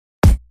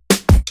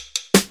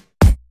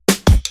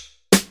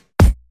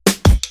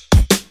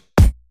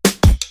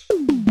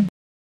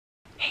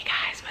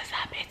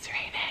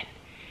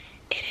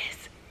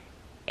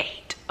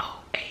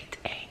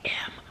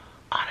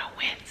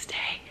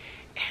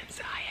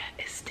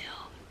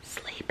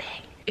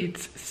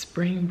It's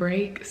spring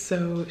break,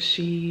 so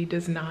she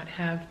does not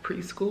have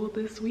preschool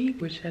this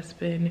week, which has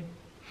been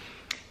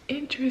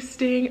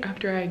interesting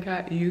after I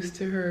got used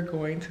to her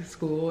going to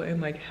school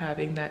and like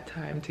having that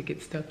time to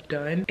get stuff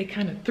done. It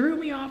kind of threw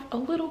me off a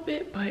little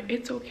bit, but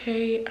it's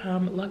okay.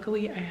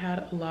 Luckily I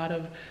had a lot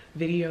of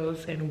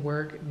videos and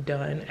work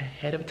done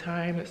ahead of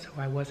time, so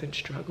I wasn't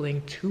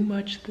struggling too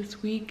much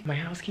this week. My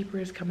housekeeper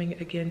is coming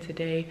again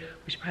today,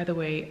 which by the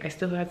way, I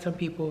still had some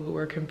people who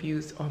were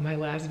confused on my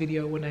last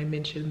video when I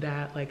mentioned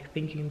that, like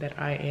thinking that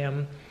I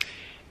am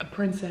a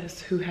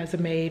princess who has a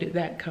maid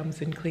that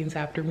comes and cleans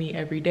after me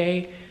every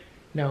day.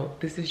 No,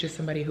 this is just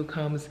somebody who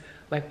comes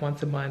like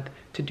once a month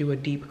to do a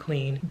deep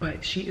clean,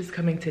 but she is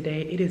coming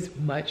today. It is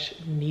much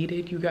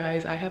needed, you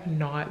guys. I have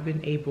not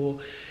been able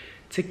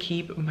to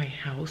keep my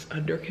house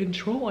under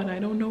control, and I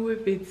don't know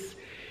if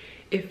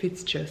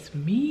it's just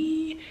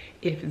me,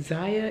 if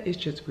Ziya is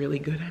just really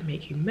good at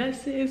making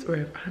messes, or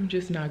if I'm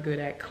just not good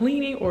at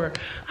cleaning, or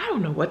I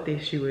don't know what the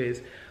issue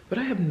is, but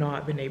I have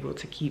not been able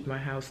to keep my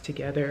house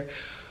together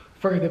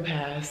for the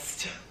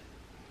past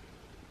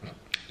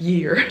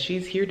year.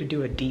 She's here to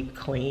do a deep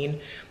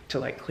clean, to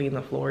like clean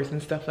the floors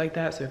and stuff like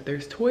that. So if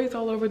there's toys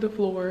all over the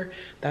floor,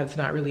 that's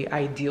not really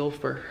ideal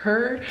for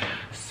her.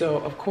 So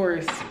of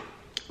course,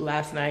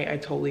 last night I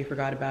totally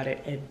forgot about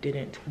it and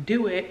didn't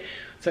do it.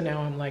 So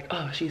now I'm like,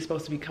 oh, she's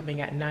supposed to be coming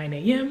at 9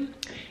 a.m.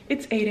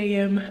 It's 8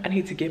 a.m. I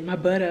need to get my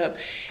butt up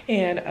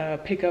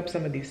and pick up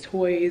some of these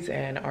toys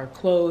and our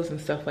clothes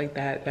and stuff like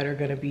that that are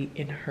gonna be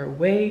in her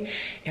way.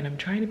 And I'm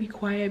trying to be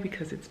quiet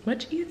because it's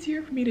much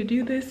easier for me to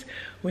do this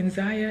when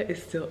Ziya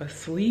is still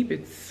asleep.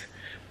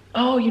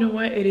 Oh, you know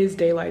what? It is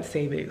daylight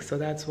savings, so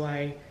that's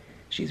why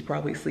she's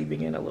probably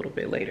sleeping in a little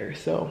bit later.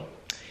 So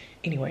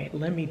anyway,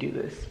 let me do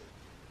this.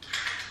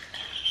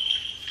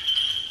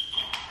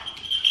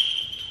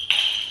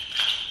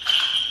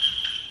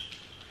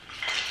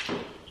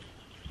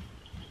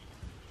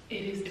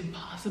 It is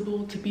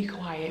impossible to be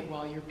quiet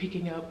while you're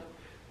picking up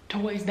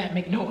toys that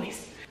make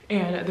noise.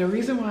 And the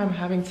reason why I'm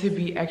having to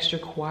be extra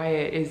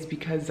quiet is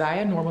because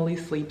Ziya normally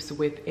sleeps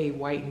with a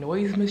white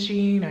noise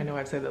machine. I know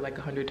I've said that like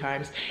 100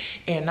 times.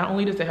 And not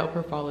only does it help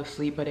her fall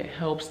asleep, but it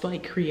helps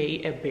like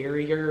create a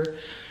barrier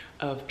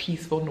of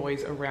peaceful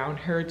noise around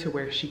her to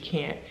where she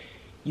can't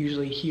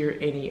usually hear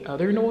any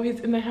other noise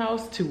in the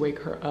house to wake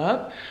her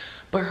up.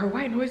 But her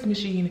white noise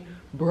machine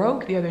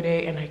broke the other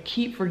day and I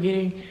keep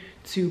forgetting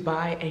to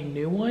buy a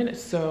new one.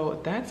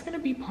 So that's gonna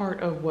be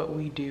part of what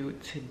we do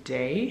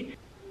today.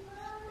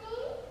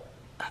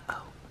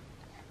 Uh-oh.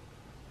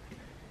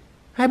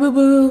 Hi,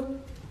 boo-boo.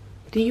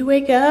 Do you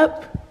wake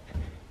up?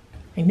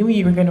 I knew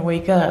you were gonna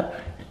wake up.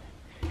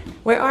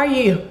 Where are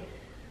you?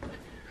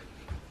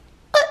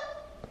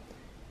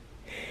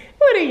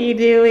 What are you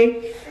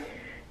doing?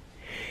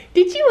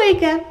 Did you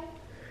wake up?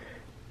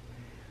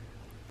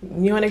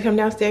 You wanna come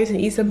downstairs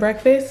and eat some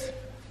breakfast?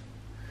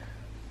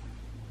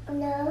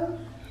 No.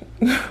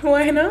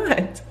 Why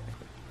not?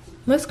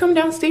 Let's come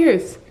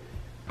downstairs.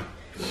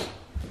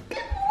 Good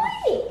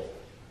morning.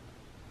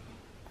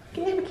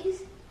 Can I have a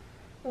kiss?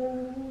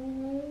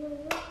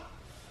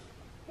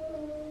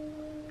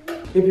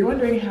 If you're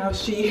wondering how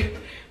she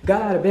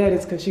got out of bed,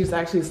 it's because she was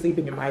actually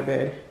sleeping in my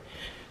bed.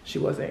 She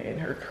wasn't in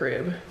her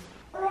crib.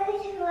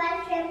 Maybe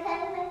watch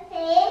Peppa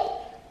Pig.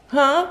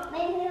 Huh?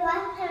 Maybe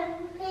watch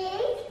Peppa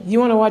Pig. You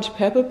want to watch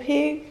Peppa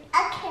Pig?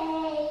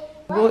 Okay.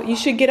 Well, you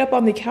should get up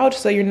on the couch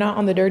so you're not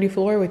on the dirty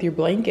floor with your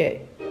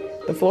blanket.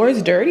 The floor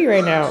is dirty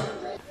right now.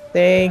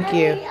 Thank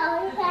you.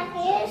 Orange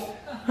crackers.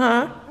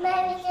 Huh?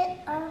 Maybe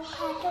get orange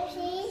crackers,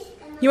 please.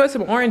 You want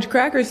some orange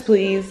crackers,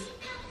 please?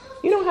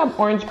 You don't have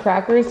orange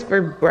crackers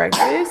for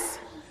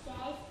breakfast?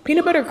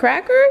 Peanut butter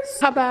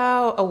crackers? How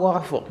about a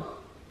waffle?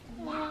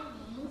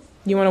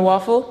 You want a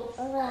waffle?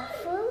 A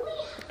waffle.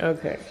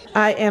 Okay.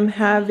 I am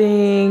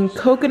having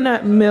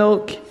coconut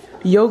milk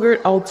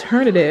yogurt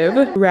alternative,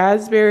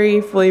 raspberry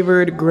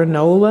flavored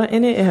granola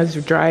in it. It has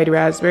dried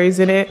raspberries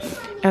in it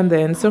and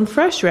then some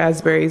fresh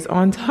raspberries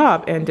on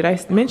top. And did I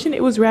mention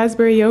it was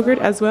raspberry yogurt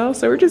as well?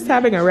 So we're just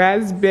having a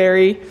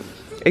raspberry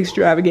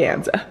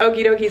extravaganza.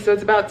 Okie dokie, so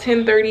it's about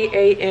 10:30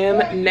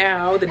 a.m.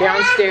 now. The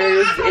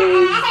downstairs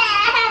is...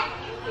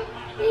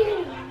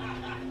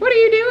 What are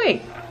you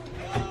doing?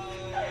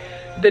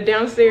 The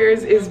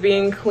downstairs is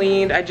being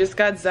cleaned. I just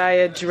got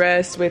Ziya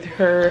dressed with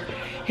her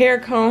hair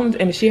combed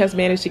and she has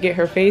managed to get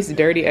her face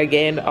dirty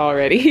again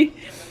already.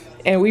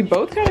 And we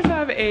both kind of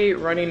have a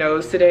runny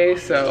nose today,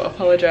 so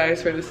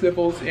apologize for the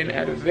sniffles in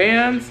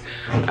advance.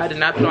 I did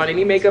not put on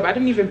any makeup. I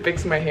didn't even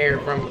fix my hair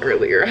from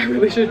earlier. I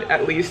really should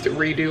at least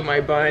redo my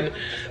bun.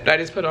 But I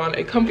just put on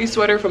a comfy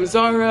sweater from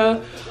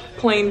Zara,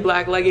 plain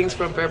black leggings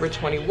from Forever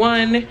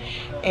 21,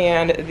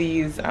 and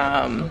these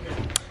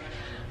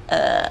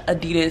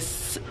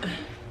Adidas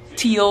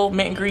teal,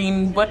 mint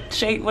green, what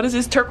shade, what is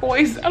this,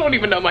 turquoise? I don't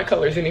even know my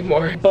colors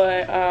anymore.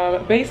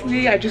 But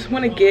basically I just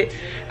want to get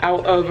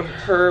out of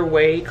her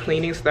way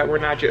cleaning so that we're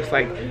not just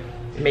like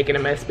making a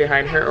mess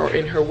behind her or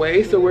in her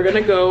way. So we're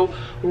gonna go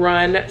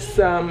run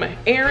some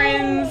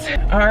errands.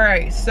 All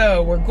right,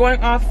 so we're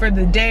going off for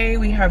the day.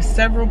 We have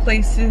several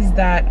places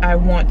that I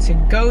want to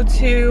go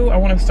to. I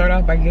want to start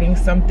off by getting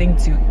something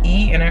to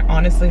eat, and I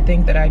honestly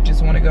think that I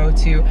just want to go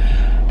to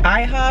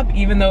IHOP,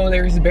 even though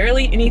there's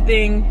barely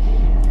anything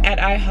at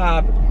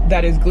IHOP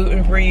that is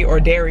gluten-free or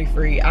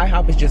dairy-free.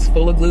 IHOP is just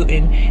full of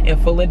gluten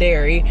and full of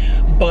dairy,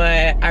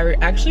 but I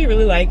actually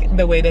really like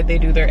the way that they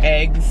do their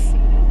eggs,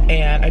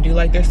 and I do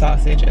like their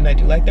sausage, and I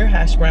do like their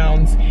hash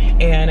browns.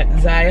 And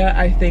Ziya,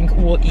 I think,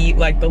 will eat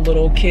like the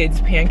little kids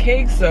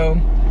pancakes, so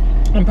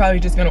I'm probably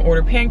just gonna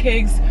order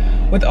pancakes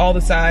with all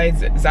the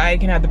sides. Ziya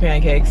can have the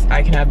pancakes,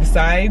 I can have the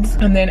sides.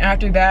 And then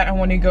after that, I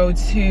wanna go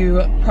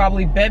to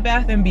probably Bed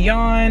Bath &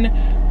 Beyond,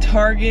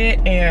 Target,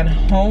 and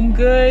Home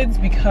Goods,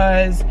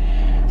 because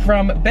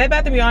from Bed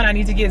Bath & Beyond, I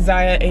need to get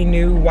Ziya a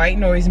new white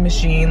noise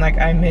machine, like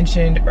I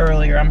mentioned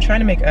earlier. I'm trying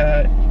to make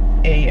a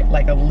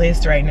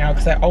list right now,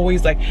 because I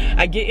always I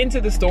get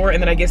into the store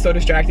and then I get so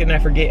distracted and I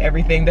forget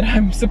everything that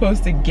I'm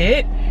supposed to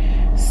get.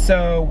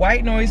 So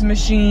white noise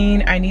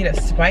machine, I need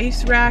a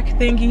spice rack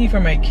thingy for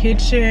my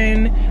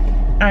kitchen.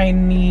 I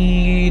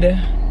need,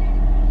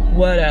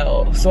 what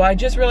else? So I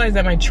just realized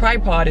that my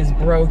tripod is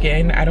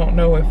broken. I don't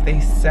know if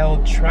they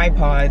sell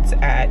tripods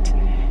at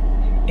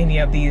any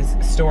of these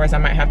stores. I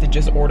might have to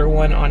just order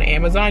one on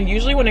Amazon.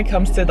 Usually when it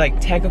comes to like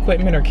tech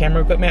equipment or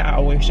camera equipment, I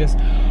always just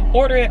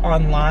order it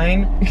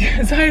online,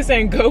 because I was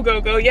saying go,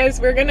 go, go. Yes,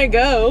 we're gonna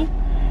go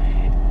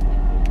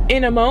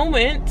in a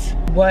moment.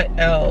 What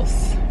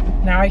else?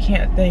 Now I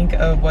can't think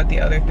of what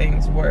the other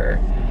things were.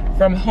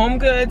 From Home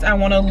Goods, I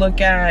want to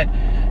look at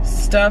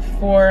stuff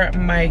for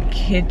my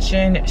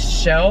kitchen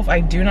shelf.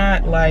 I do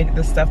not like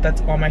the stuff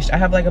that's on my I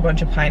have like a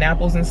bunch of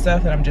pineapples and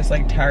stuff that I'm just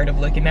like tired of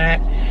looking at.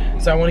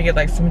 So I want to get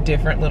like some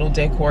different little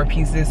decor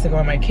pieces to go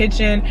in my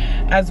kitchen,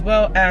 as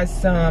well as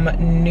some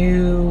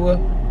new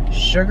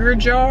sugar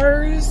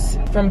jars.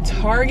 From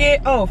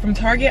Target, oh, from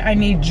Target I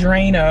need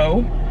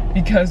Drano,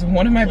 because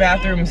one of my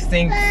bathroom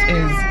sinks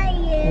is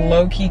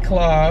low-key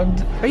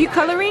clogged. Are you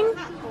coloring?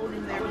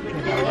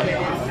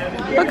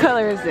 What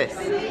color is this?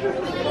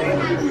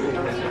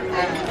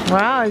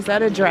 Wow, is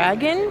that a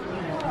dragon?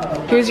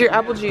 Here's your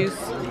apple juice.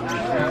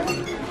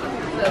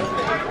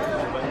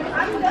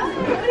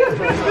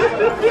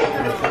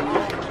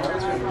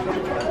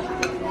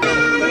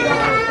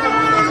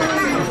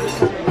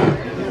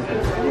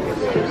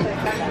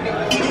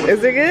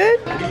 Is it good?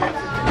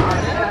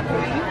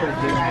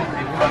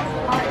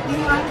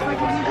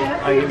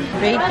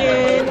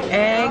 Bacon,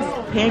 eggs,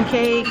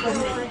 pancakes.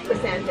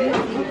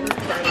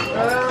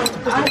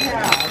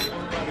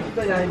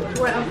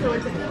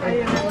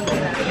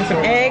 And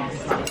some eggs.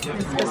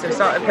 Let's put some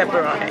salt and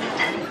pepper on it.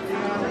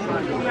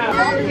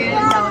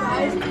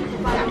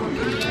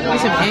 And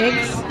some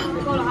eggs.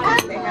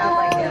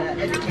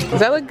 Does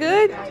that look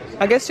good?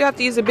 I guess you have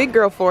to use a big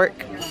girl fork.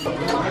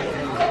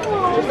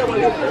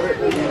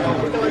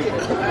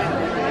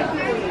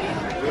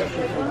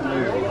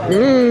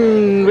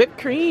 Mmm, whipped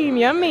cream,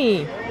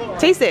 yummy.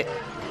 Taste it.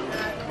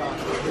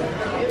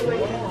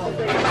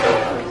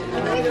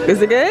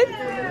 Is it good?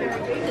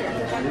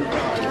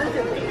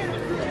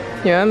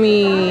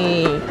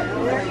 Yummy.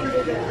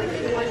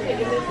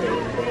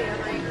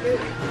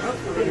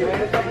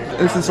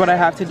 This is what I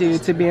have to do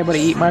to be able to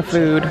eat my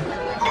food.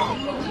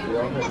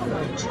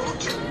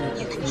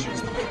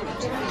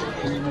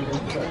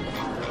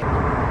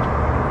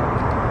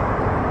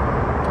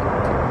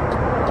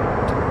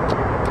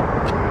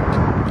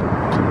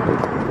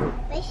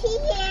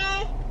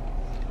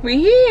 We're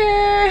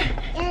here.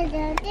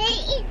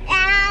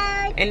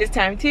 And it's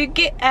time to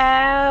get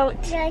out.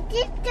 Go to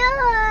the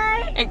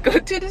store. And go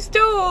to the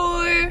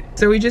store.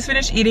 So we just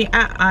finished eating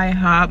at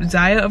IHOP.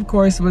 Ziya, of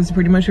course, was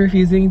pretty much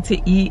refusing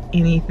to eat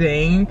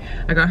anything.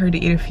 I got her to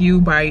eat a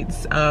few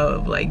bites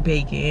of like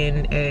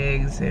bacon,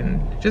 eggs,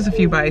 and just a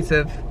few bites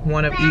of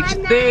one of each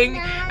thing.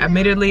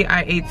 Admittedly,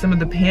 I ate some of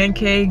the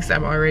pancakes.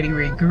 I'm already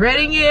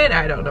regretting it.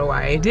 I don't know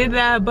why I did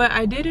that, but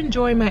I did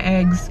enjoy my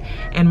eggs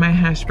and my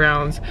hash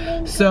browns.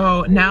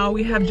 So now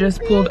we have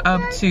just pulled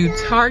up to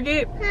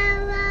Target.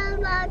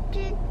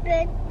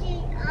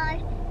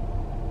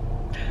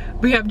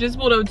 We have just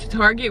pulled up to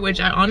Target,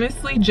 which I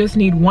honestly just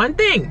need one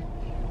thing.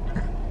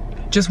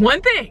 Just one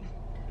thing.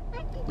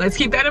 Let's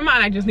keep that in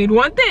mind. I just need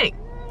one thing.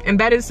 And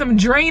that is some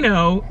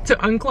Drano to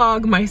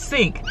unclog my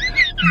sink.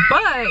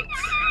 But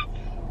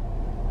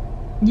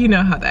you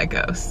know how that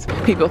goes.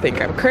 People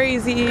think I'm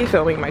crazy,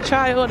 filming my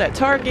child at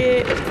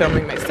Target,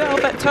 filming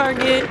myself at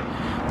Target,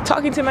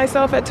 talking to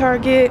myself at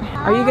Target.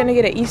 Are you gonna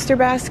get an Easter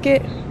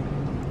basket?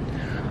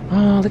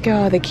 Oh, look at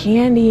all the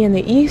candy and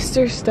the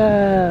Easter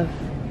stuff.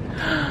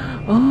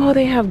 Oh,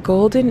 they have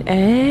golden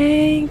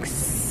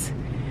eggs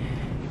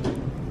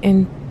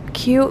and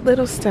cute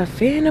little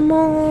stuffed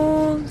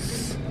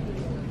animals.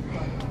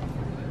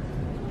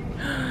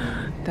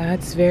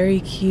 That's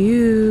very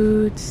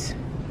cute.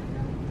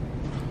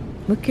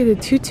 Look at the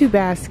tutu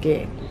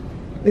basket.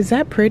 Is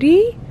that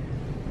pretty?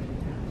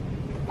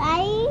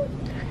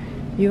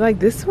 You like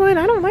this one?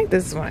 I don't like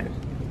this one.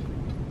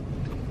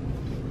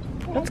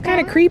 That's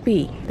kind of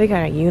creepy. They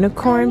got a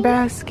unicorn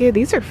basket.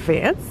 These are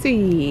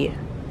fancy.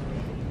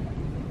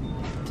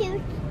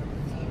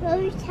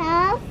 So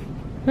tough.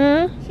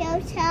 Hmm?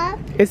 So tough.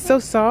 It's so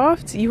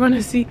soft. You want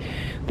to see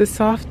the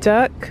soft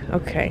duck?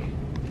 Okay.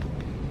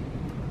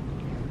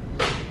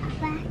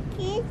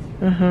 Basket.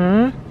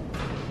 Uh-huh.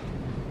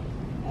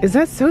 Is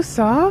that so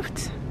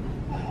soft?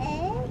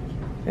 Egg.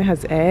 It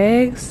has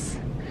eggs.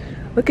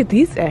 Look at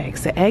these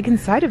eggs. The egg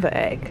inside of an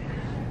egg.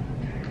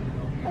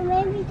 Or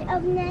maybe it's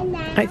open it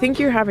now. I think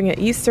you're having an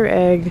Easter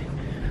egg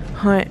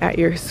hunt at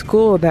your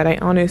school that I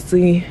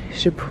honestly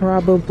should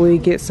probably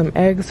get some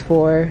eggs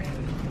for.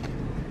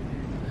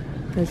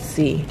 Let's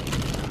see.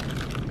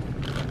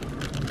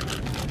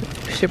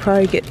 Should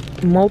probably get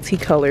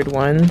multicolored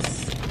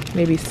ones.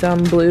 Maybe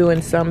some blue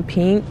and some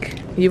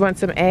pink. You want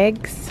some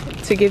eggs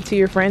to give to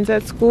your friends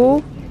at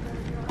school?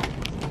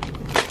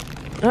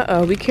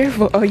 Uh-oh, be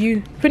careful. Oh,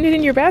 you put it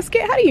in your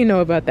basket? How do you know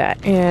about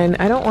that? And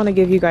I don't want to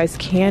give you guys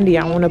candy.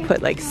 I want to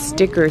put like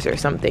stickers or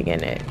something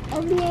in it.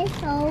 Open it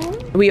home.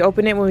 We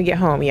open it when we get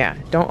home, yeah.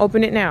 Don't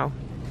open it now.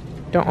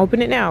 Don't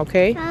open it now,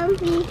 okay?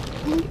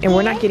 And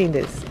we're not getting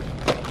this.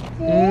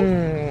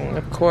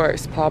 Of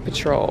course, Paw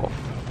Patrol.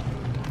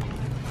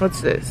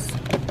 What's this?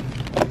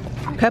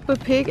 Peppa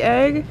Pig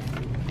egg?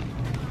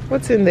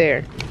 What's in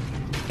there?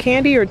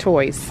 Candy or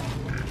toys?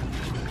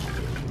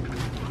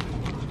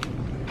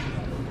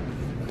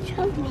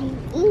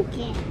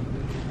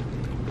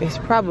 It's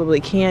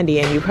probably candy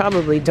and you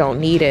probably don't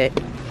need it.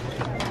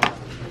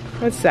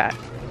 What's that?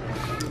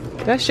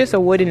 That's just a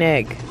wooden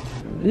egg.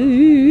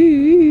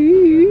 Ooh.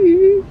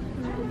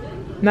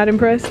 Not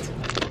impressed?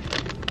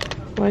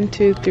 1,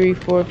 2, 3,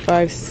 4,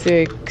 5,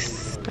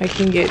 6. I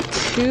can get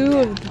 2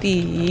 of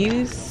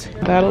these.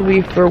 That'll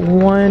be for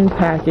 1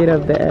 packet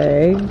of the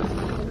eggs.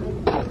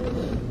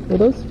 Will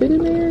those fit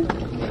in there?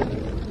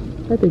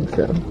 I think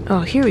so. Oh,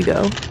 here we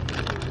go.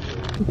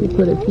 You can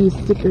put a few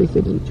stickers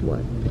in each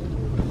one.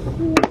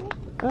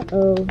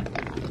 Uh-oh.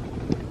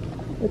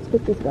 Let's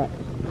put this back.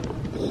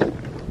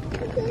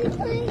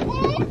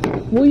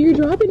 Well, you're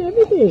dropping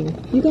everything.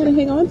 You gotta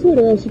hang on to it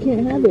or else you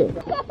can't have it.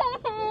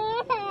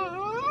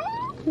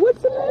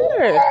 What's the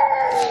matter?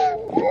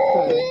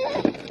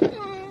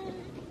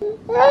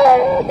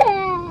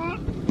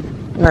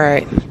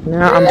 Alright,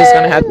 now I'm just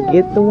gonna have to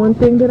get the one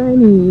thing that I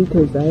need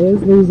because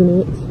Ziya's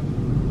losing it.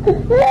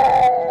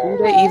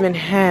 Do they even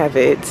have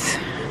it?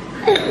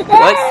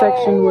 What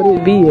section would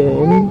it be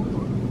in?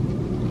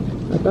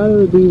 I thought it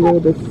would be where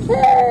the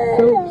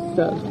soap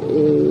stuff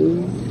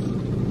is.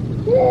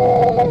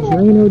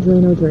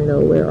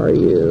 Drano, where are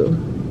you?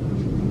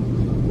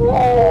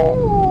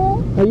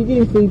 Are you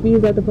getting sleepy?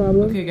 Is that the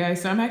problem? Okay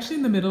guys, so I'm actually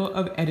in the middle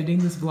of editing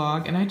this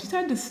vlog and I just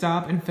had to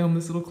stop and film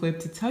this little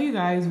clip to tell you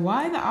guys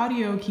why the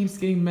audio keeps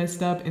getting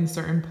messed up in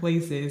certain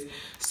places.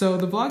 So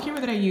the vlog camera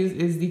that I use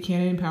is the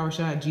Canon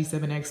PowerShot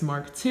G7X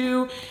Mark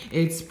II.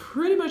 It's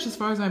pretty much, as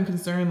far as I'm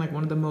concerned, like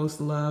one of the most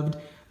loved,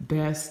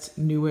 best,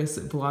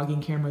 newest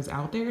vlogging cameras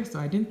out there. So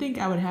I didn't think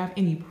I would have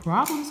any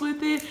problems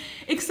with it,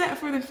 except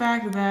for the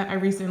fact that I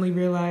recently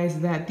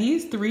realized that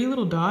these 3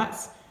 little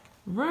dots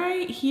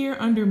right here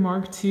under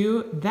Mark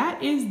II,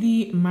 that is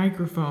the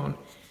microphone.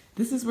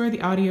 This is where the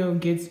audio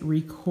gets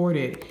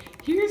recorded.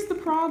 Here's the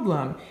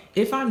problem.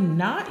 If I'm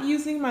not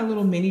using my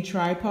little mini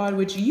tripod,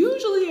 which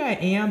usually I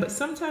am, but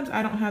sometimes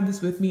I don't have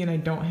this with me and I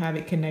don't have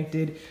it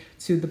connected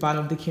to the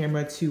bottom of the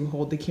camera to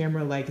hold the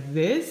camera like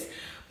this.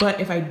 But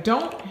if I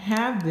don't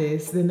have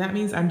this, then that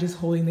means I'm just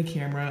holding the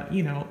camera,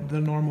 you know, the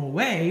normal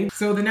way.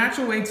 So the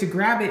natural way to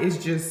grab it is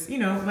just, you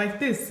know, like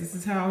this. This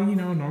is how, you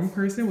know, a normal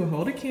person will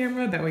hold a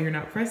camera. That way you're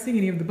not pressing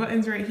any of the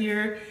buttons right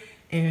here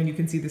and you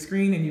can see the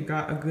screen and you've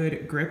got a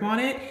good grip on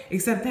it.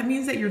 Except that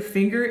means that your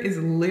finger is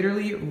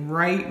literally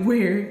right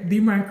where the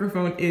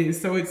microphone is.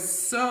 So it's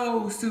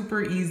so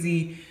super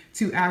easy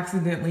to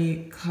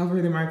accidentally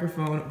cover the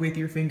microphone with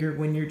your finger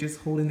when you're just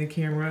holding the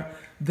camera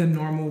the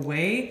normal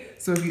way.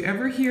 So if you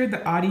ever hear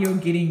the audio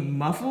getting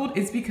muffled,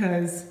 it's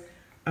because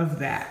of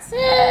that.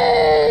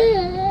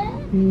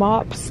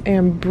 Mops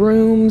and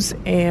brooms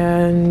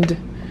and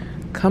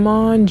come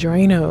on,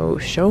 Drano,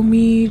 show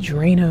me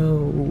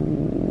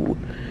Drano.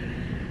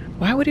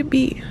 Why would it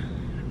be?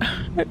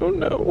 I don't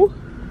know.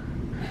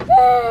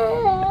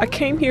 I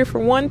came here for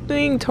one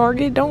thing,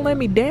 Target, don't let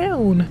me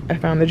down. I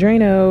found the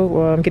Drano.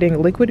 Well, I'm getting a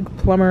liquid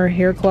plumber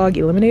hair clog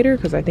eliminator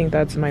because I think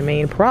that's my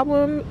main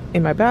problem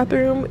in my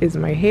bathroom is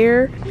my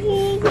hair.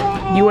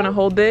 You want to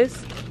hold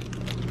this?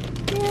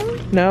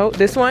 No,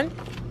 this one?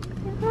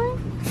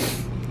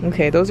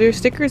 Okay, those are your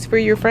stickers for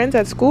your friends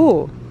at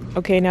school.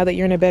 Okay, now that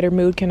you're in a better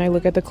mood, can I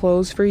look at the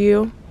clothes for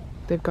you?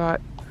 They've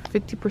got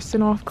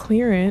 50% off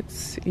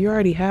clearance. You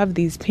already have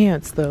these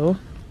pants though.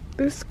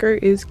 This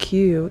skirt is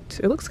cute.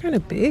 It looks kind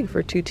of big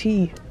for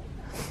 2T.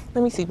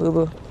 Let me see, boo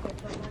boo.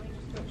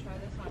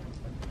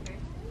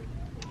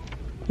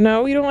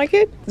 No, you don't like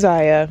it?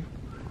 Ziya.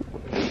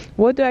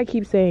 What do I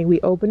keep saying? We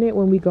open it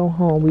when we go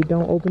home. We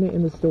don't open it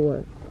in the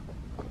store.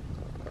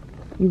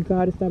 You've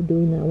got to stop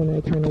doing that when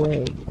I turn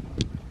away.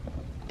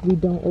 We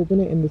don't open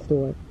it in the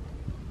store.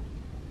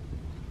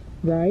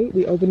 right?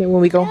 We open it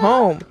when we go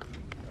home.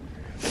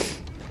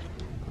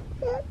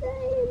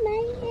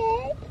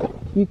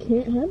 You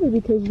can't have it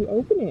because you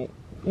open it.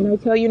 And I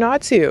tell you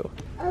not to.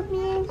 Open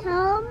it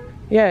home?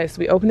 Yes,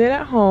 we open it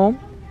at home.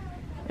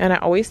 And I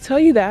always tell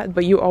you that,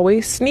 but you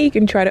always sneak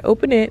and try to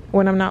open it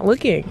when I'm not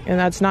looking. And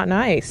that's not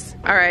nice.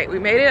 All right, we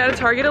made it out of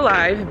Target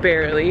alive,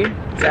 barely.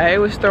 Ziya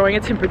was throwing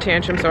a temper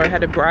tantrum, so I had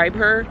to bribe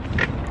her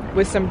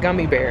with some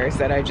gummy bears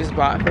that I just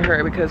bought for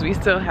her because we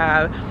still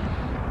have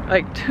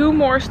like 2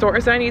 more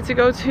stores I need to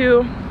go to.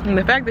 And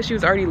the fact that she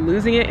was already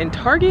losing it in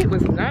Target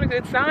was not a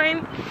good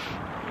sign.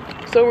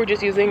 So we're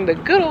just using the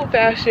good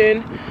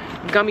old-fashioned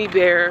gummy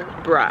bear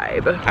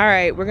bribe. All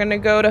right, we're gonna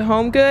go to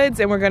Home Goods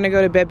and we're gonna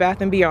go to Bed Bath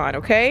 & Beyond,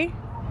 okay?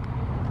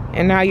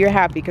 And now you're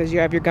happy because you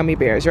have your gummy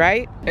bears,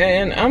 right?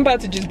 And I'm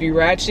about to just be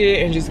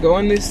ratchet and just go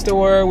in this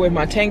store with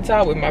my tank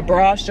top, with my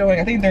bra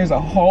showing. I think there's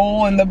a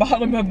hole in the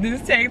bottom of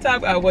this tank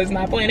top. I was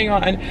not planning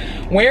on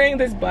wearing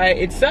this by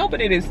itself,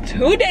 but it is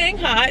too dang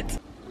hot.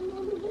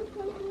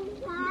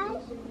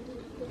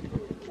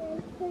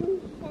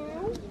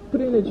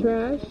 Put it in the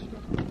trash.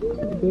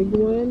 Big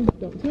one.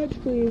 Don't touch,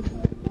 please.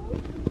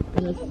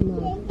 And a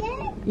small.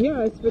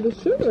 Yeah, it's for the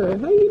sugar.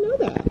 How do you know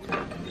that?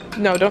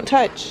 No, don't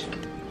touch.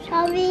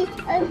 Shall we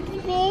open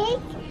the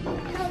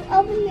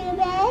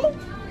bag?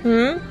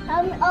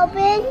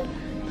 Open?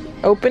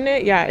 Open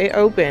it? Yeah, it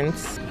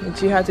opens.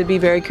 But you have to be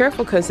very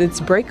careful because it's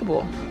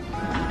breakable.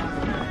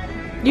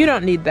 You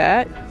don't need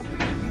that.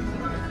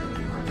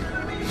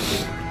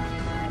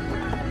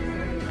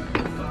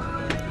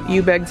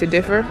 You beg to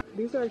differ.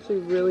 These are actually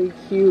really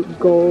cute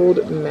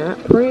gold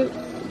matte prints.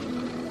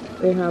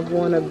 They have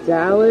one of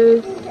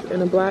Dallas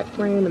in a black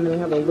frame, and they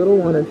have a little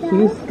one of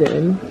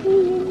Houston.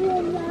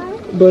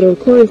 But of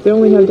course, they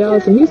only have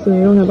Dallas and Houston,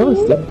 they don't have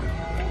Austin.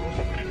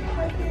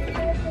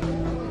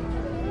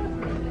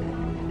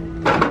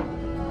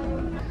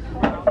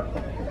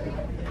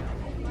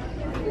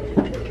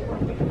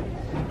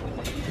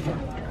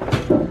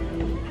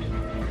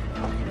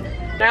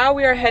 Now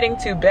we are heading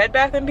to Bed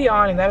Bath &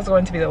 Beyond, and that is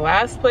going to be the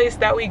last place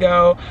that we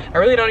go. I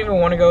really don't even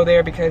want to go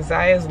there because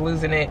Ziya's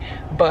losing it,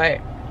 but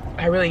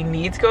I really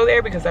need to go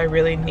there because I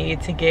really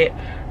need to get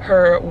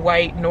her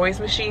white noise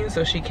machine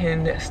so she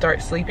can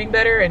start sleeping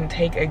better and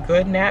take a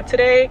good nap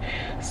today.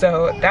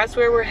 So that's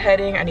where we're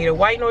heading. I need a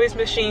white noise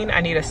machine,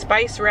 I need a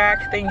spice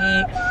rack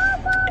thingy,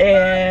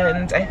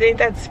 and I think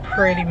that's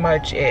pretty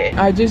much it.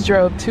 I just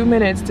drove 2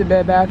 minutes to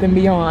Bed Bath &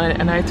 Beyond,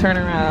 and I turn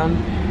around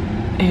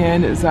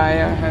and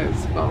Ziya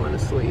has fallen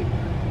asleep.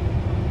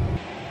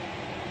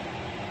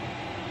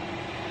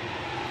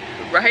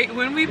 Right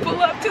when we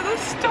pull up to the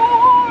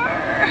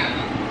store.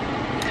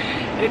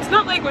 It's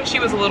not like when she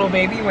was a little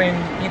baby when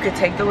you could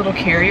take the little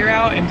carrier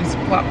out and just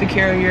plop the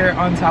carrier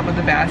on top of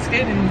the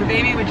basket and the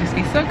baby would just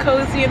be so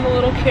cozy in the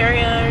little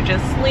carrier,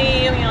 just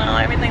sleep, you know,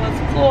 everything was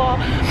cool.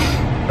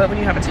 But when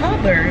you have a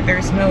toddler,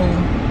 there's no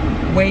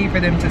way for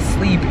them to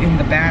sleep in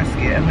the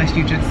basket unless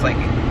you just like,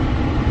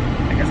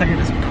 I guess I could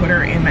just put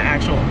her in the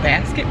actual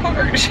basket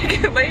part. She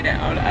can lay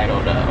down, I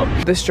don't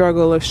know. The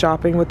struggle of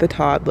shopping with the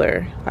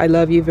toddler. I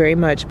love you very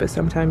much, but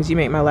sometimes you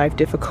make my life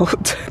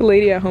difficult. The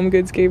lady at Home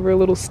Goods gave her a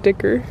little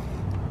sticker.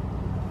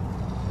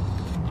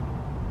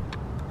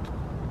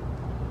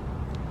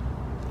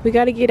 We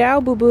gotta get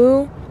out,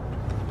 boo-boo.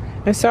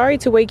 I'm sorry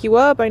to wake you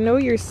up. I know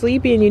you're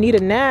sleepy and you need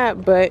a nap,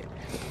 but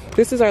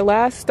this is our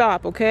last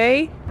stop,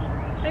 okay?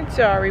 I'm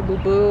sorry,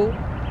 boo-boo.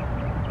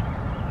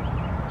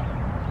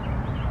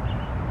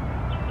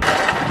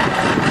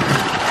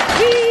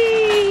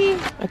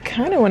 I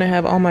kind of want to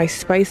have all my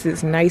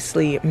spices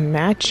nicely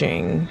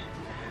matching.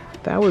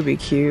 That would be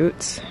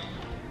cute.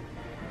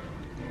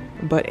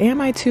 But am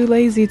I too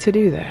lazy to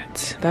do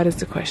that? That is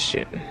the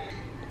question.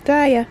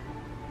 Ziya.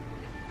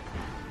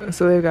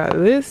 So they've got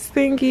this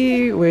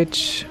thingy,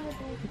 which,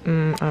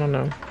 I don't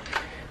know.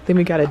 Then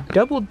we got a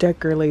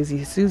double-decker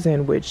Lazy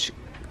Susan, which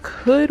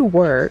could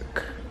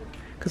work.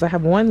 Because I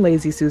have one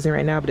Lazy Susan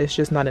right now, but it's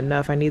just not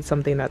enough. I need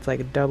something that's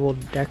like a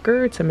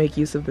double-decker to make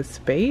use of the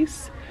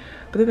space.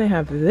 But then they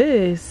have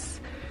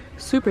this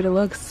super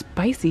deluxe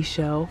spicy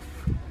shelf.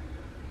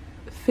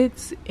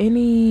 Fits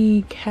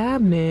any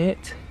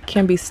cabinet.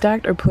 Can be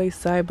stacked or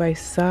placed side by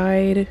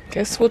side.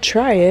 Guess we'll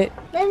try it.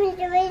 Let me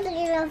do it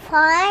in a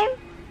farm.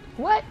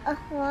 What? A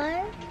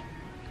farm?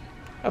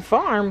 A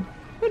farm?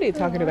 What are you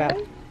talking about?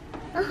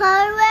 A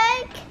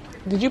horn.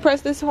 Did you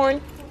press this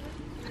horn?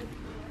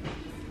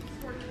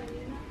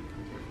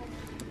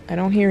 I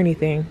don't hear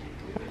anything.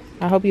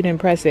 I hope you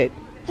didn't press it.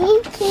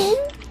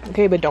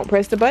 Okay, but don't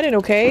press the button,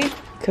 okay?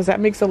 Because that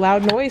makes a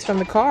loud noise from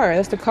the car.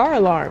 That's the car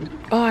alarm.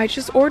 Oh, I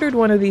just ordered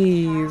one of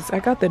these. I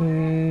got the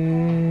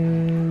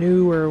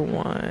newer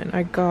one.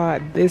 I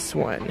got this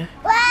one.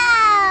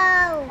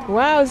 Wow!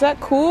 Wow, is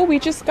that cool? We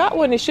just got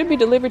one. It should be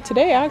delivered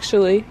today,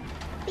 actually.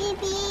 Beep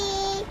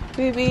beep.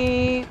 Beep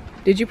beep.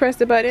 Did you press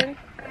the button?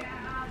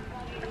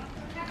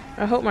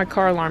 I hope my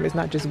car alarm is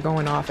not just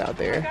going off out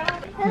there.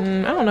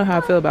 I don't know how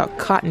I feel about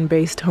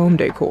cotton-based home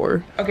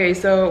decor. Okay,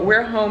 so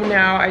we're home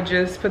now. I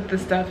just put the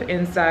stuff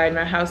inside.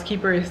 My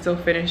housekeeper is still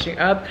finishing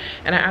up,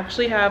 and I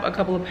actually have a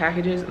couple of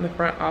packages in the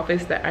front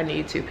office that I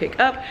need to pick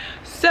up.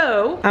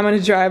 So I'm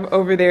gonna drive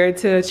over there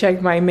to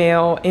check my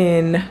mail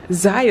in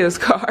Ziya's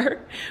car.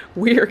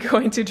 We are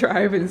going to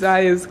drive in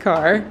Ziya's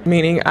car,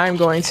 meaning I'm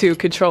going to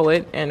control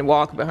it and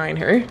walk behind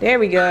her. There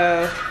we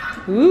go.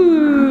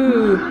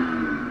 Ooh.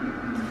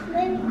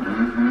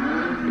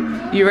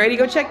 You ready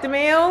to go check the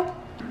mail?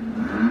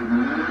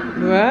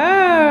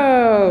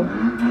 Wow.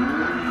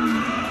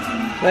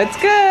 Let's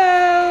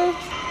go.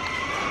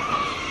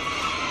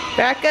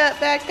 Back up,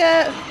 back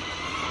up.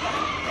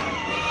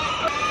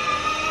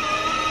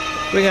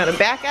 We're gonna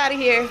back out of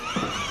here.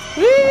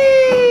 Whee!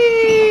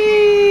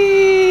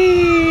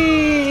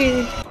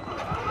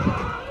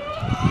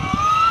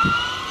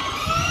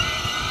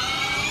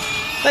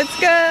 Let's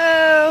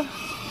go.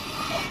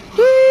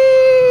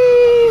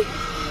 Whee!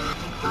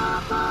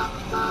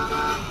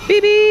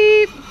 Beep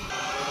beep.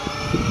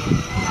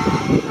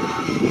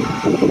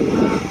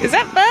 Is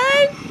that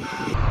fun?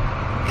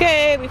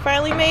 Okay, we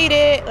finally made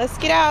it. Let's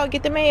get out,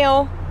 get the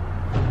mail.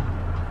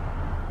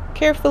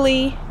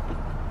 Carefully.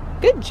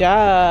 Good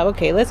job.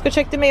 Okay, let's go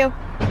check the mail.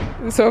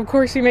 So of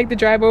course we make the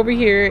drive over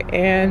here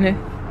and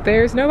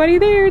there's nobody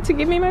there to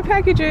give me my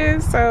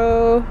packages.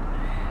 So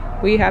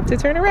we have to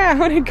turn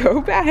around and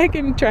go back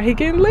and try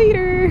again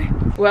later.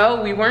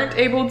 Well, we weren't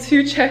able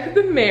to check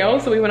the mail,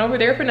 so we went over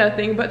there for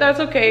nothing, but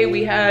that's okay.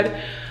 We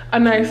had a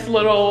nice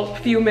little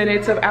few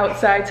minutes of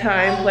outside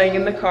time playing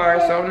in the car,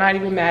 so I'm not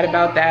even mad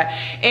about that.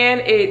 And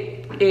it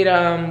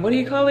what do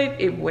you call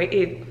it? What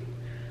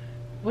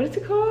is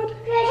it called?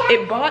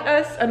 It bought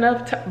us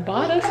enough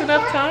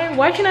time.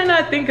 Why can I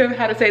not think of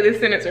how to say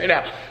this sentence right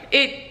now?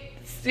 It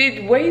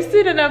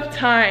wasted enough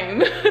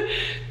time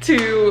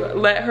to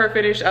let her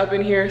finish up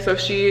in here, so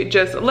she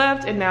just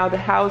left and now the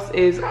house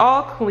is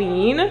all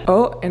clean.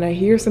 Oh, and I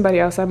hear somebody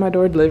outside my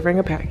door delivering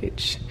a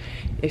package.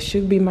 It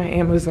should be my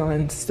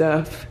Amazon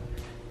stuff.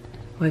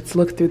 Let's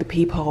look through the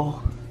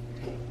peephole.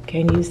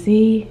 Can you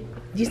see?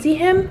 Do you see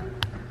him?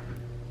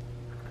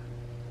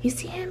 You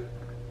see him?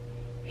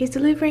 He's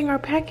delivering our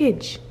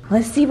package.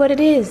 Let's see what it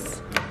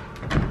is.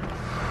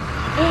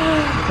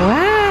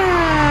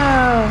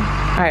 Wow.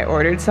 I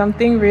ordered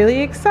something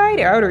really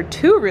exciting. I ordered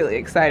two really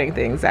exciting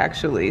things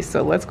actually.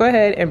 So let's go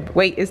ahead and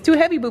wait. It's too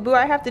heavy, boo-boo.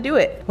 I have to do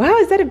it. Wow,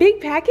 is that a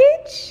big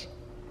package?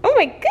 Oh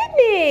my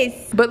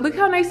goodness. But look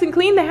how nice and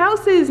clean the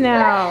house is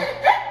now.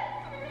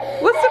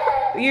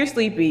 You're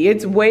sleepy.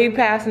 It's way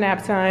past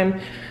nap time.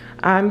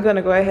 I'm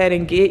gonna go ahead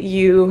and get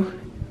you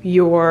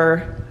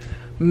your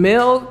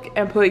milk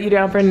and put you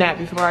down for a nap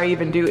before I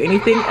even do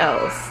anything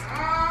else.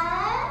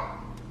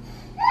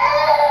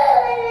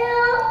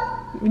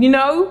 You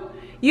know,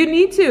 you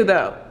need to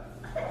though.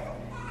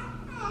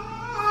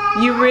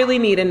 You really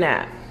need a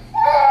nap.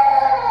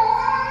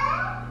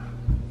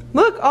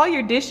 Look, all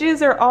your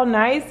dishes are all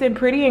nice and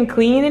pretty and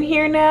clean in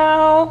here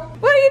now.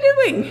 What are you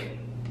doing?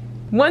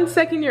 1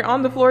 second you're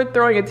on the floor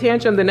throwing a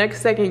tantrum, the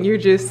next second you're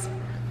just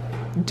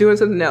doing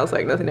something else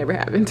like nothing ever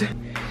happened.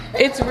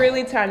 It's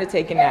really time to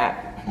take a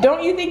nap.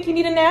 Don't you think you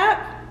need a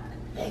nap?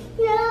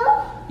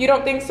 No. You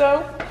don't think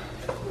so?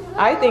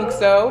 I think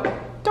so.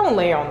 Don't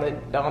lay on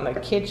the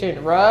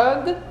kitchen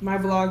rug. My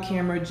vlog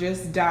camera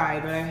just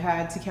died, but I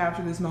had to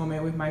capture this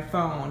moment with my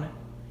phone.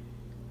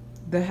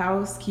 The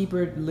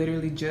housekeeper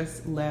literally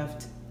just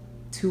left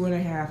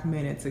 2.5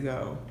 minutes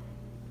ago.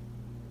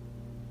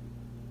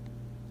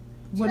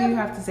 What do you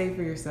have to say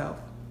for yourself?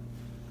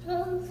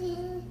 Milk.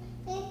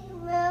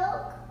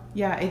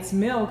 Yeah, it's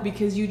milk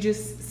because you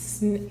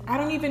just, I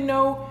don't even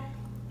know.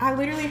 I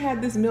literally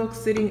had this milk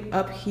sitting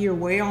up here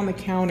way on the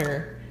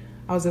counter.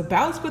 I was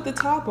about to put the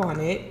top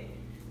on it.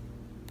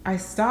 I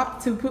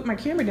stopped to put my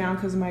camera down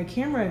because my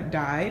camera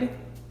died.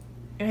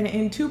 And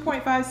in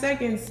 2.5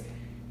 seconds,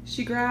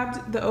 she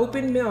grabbed the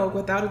open milk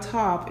without a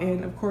top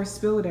and of course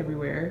spilled it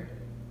everywhere.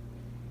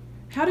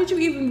 How did you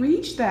even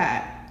reach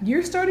that?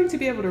 You're starting to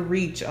be able to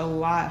reach a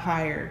lot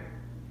higher.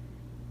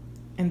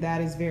 And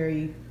that is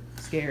very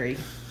scary.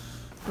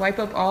 Wipe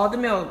up all the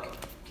milk.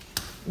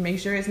 Make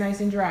sure it's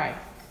nice and dry.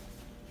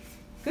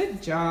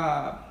 Good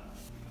job.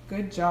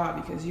 Good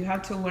job, because you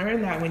have to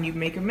learn that when you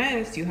make a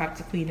mess, you have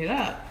to clean it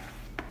up.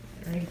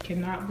 I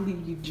cannot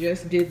believe you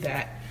just did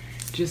that.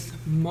 Just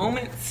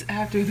moments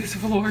after this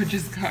floor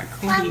just got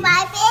clean.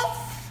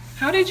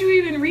 How did you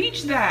even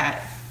reach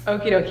that?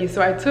 Okie dokie,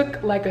 so I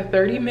took like a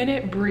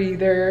 30-minute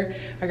breather.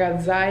 I got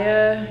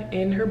Ziya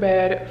in her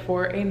bed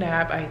for a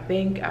nap.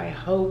 I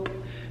hope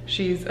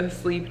she's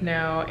asleep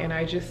now, and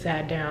I just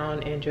sat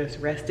down and just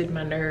rested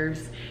my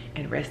nerves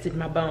and rested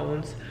my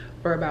bones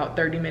for about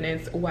 30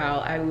 minutes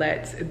while I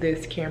let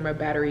this camera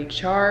battery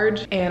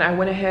charge. And I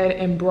went ahead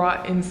and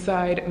brought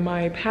inside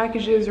my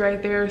packages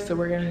right there. So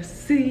we're gonna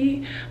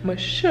see, I'm gonna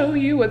show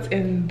you what's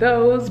in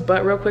those.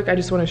 But real quick, I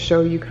just wanna show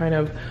you kind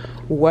of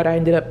what I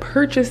ended up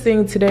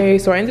purchasing today.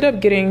 So I ended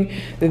up getting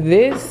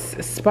this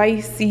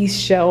spicy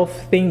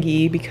shelf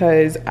thingy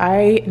because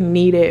I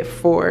need it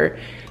for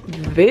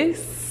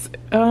this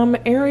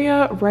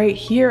area right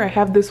here. I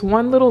have this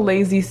one little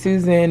Lazy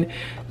Susan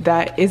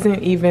that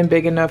isn't even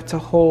big enough to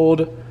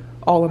hold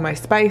all of my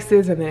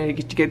spices, and then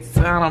it gets,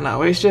 I don't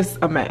know, it's just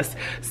a mess.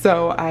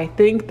 So I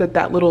think that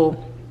that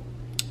little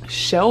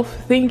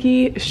shelf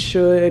thingy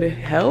should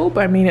help.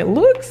 I mean, it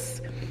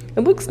looks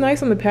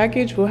nice on the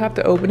package. We'll have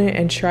to open it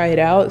and try it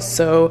out.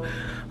 So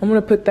I'm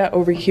gonna put that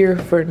over here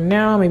for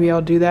now. Maybe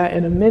I'll do that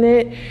in a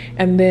minute.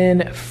 And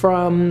then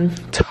from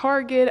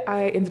Target,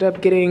 I ended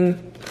up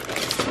getting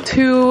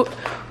 2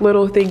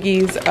 little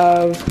thingies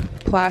of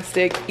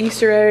plastic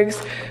Easter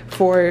eggs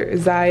for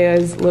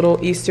Ziya's little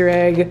Easter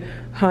egg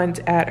hunt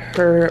at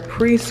her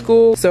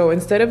preschool. So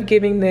instead of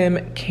giving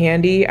them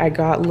candy, I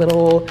got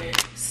little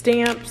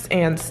stamps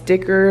and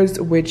stickers,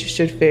 which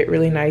should fit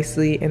really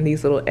nicely in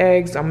these little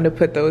eggs. I'm gonna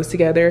put those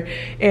together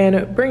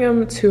and bring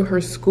them to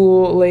her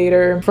school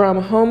later.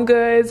 From Home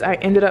Goods, I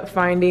ended up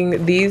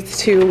finding these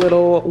 2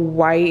 little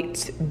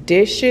white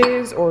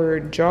dishes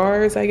or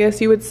jars, I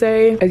guess you would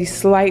say. A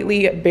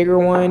slightly bigger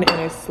one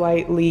and a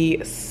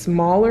slightly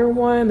smaller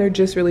one. They're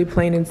just really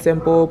plain and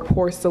simple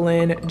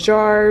porcelain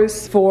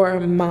jars. For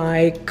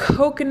my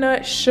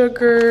coconut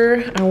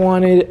sugar, I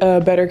wanted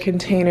a better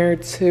container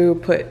to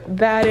put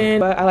that in,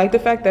 but I like the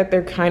fact that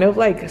they're kind of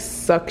like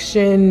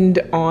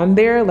suctioned on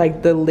there,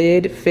 like the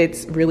lid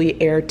fits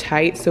really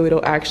airtight, so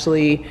it'll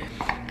actually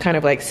kind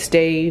of like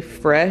stay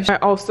fresh. I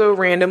also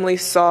randomly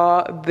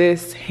saw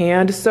this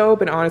hand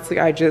soap, and honestly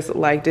I just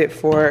liked it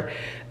for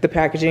the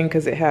packaging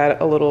because it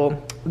had a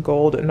little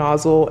gold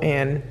nozzle,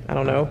 and I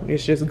don't know,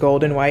 it's just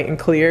gold and white and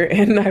clear,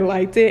 and I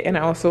liked it. And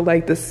I also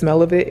like the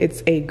smell of it.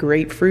 It's a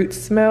grapefruit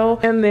smell.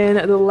 And then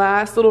the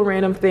last little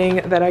random thing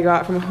that I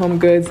got from Home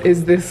Goods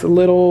is this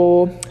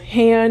little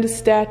hand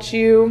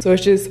statue. So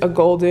it's just a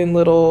golden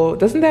little,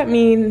 doesn't that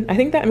mean, I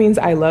think that means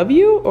I love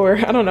you, or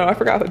I don't know, I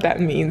forgot what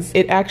that means.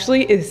 It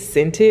actually is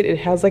scented. It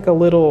has like a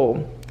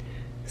little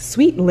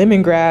sweet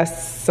lemongrass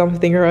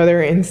something or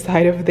other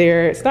inside of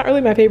there. It's not really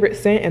my favorite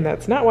scent, and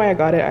that's not why I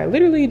got it. I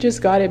literally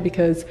just got it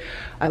because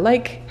I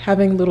like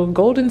having little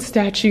golden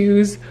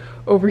statues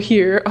over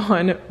here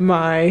on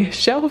my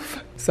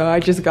shelf. So I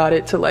just got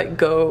it to like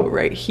go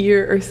right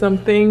here or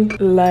something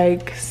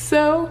like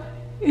so.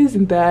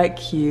 Isn't that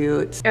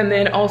cute? And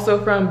then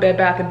also from Bed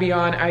Bath &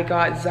 Beyond, I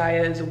got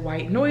Ziya's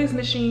white noise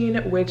machine,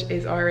 which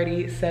is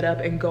already set up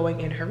and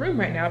going in her room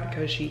right now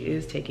because she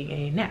is taking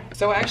a nap.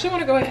 So I actually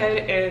want to go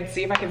ahead and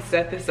see if I can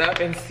set this up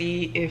and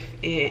see if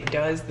it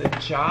does the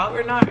job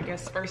or not. I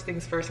guess first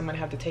things first, I'm gonna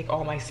have to take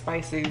all my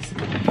spices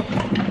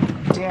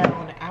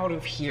down out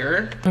of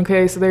here.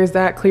 Okay, so there's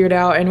that cleared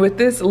out. And with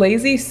this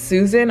Lazy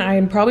Susan, I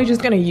am probably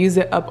just gonna use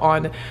it up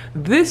on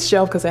this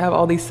shelf because I have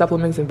all these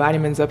supplements and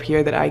vitamins up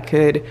here that I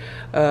could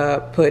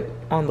put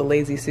on the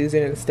Lazy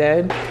Susan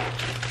instead.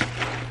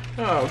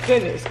 Oh,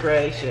 goodness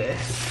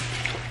gracious.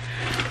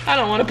 I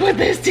don't want to put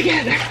this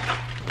together.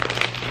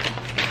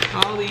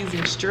 All these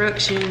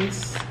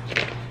instructions.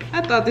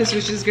 I thought this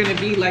was just gonna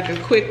be like a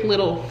quick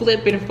little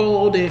flip and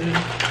fold, and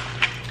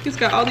it's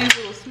got all these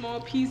little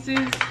small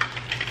pieces.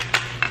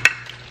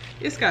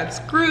 It's got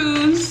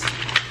screws.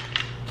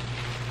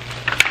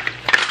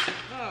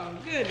 Oh,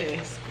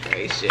 goodness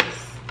gracious.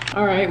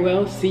 All right,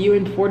 well, see you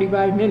in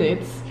 45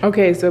 minutes.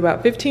 Okay, so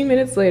about 15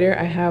 minutes later,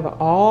 I have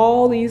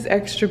all these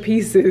extra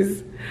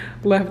pieces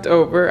left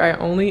over. I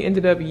only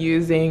ended up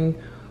using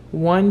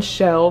 1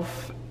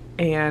 shelf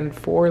and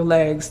 4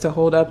 legs to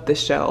hold up the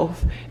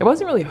shelf. It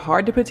wasn't really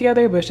hard to put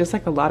together, but it's just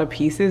like a lot of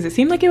pieces. It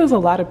seemed like it was a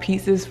lot of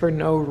pieces for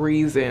no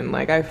reason.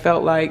 Like I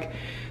felt like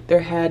there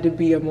had to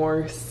be a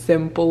more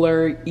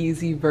simpler,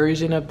 easy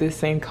version of this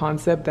same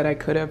concept that I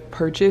could have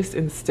purchased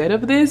instead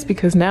of this,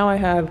 because now I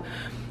have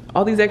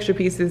all these extra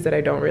pieces that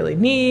I don't really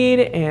need,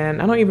 and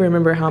I don't even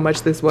remember how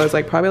much this was,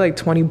 like probably like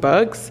 20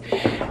 bucks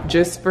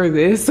just for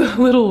this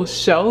little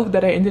shelf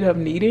that I ended up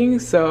needing.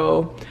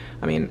 So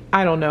I mean,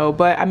 I don't know,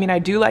 but I mean, I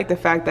do like the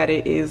fact that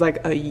it is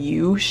like a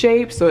U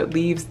shape, so it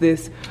leaves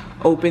this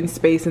open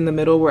space in the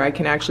middle where I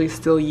can actually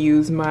still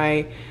use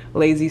my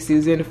Lazy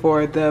Susan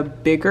for the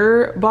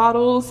bigger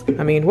bottles.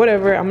 I mean,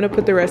 whatever, I'm gonna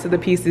put the rest of the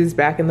pieces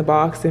back in the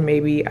box and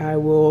maybe I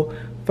will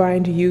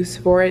find use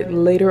for it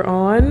later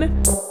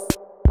on.